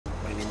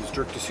is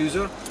Dirk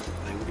D'Souza.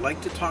 I would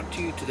like to talk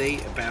to you today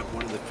about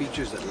one of the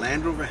features that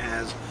Land Rover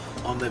has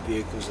on their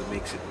vehicles that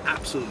makes it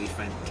absolutely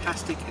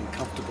fantastic and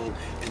comfortable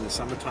in the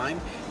summertime.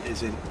 It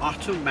is an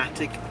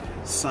automatic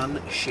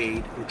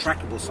sunshade,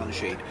 retractable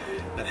sunshade,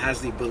 that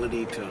has the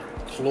ability to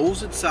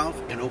close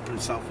itself and open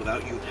itself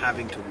without you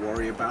having to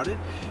worry about it,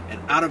 and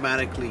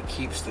automatically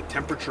keeps the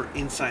temperature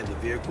inside the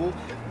vehicle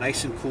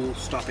nice and cool,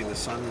 stopping the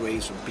sun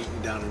rays from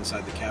beating down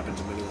inside the cabin in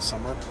the middle of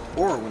summer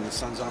or when the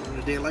sun's out on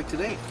a day like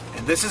today.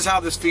 And this is how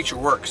this feature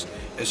works.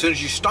 As soon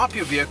as you stop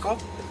your vehicle,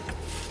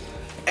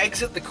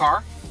 exit the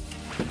car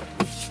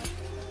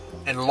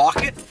and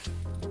lock it,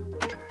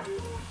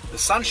 the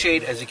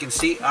sunshade, as you can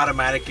see,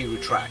 automatically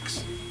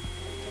retracts,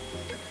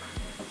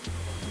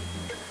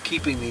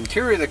 keeping the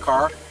interior of the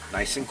car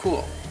nice and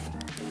cool.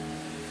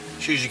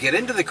 As soon as you get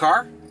into the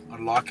car,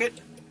 unlock it,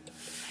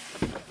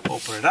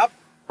 open it up,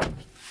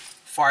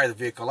 fire the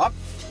vehicle up,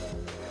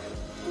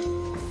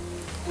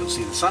 you'll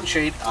see the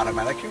sunshade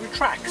automatically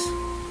retracts.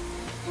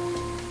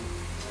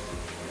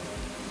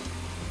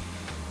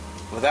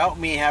 Without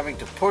me having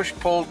to push,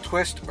 pull,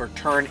 twist, or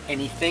turn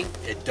anything,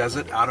 it does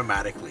it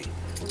automatically.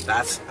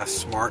 That's a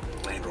smart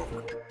Land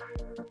Rover.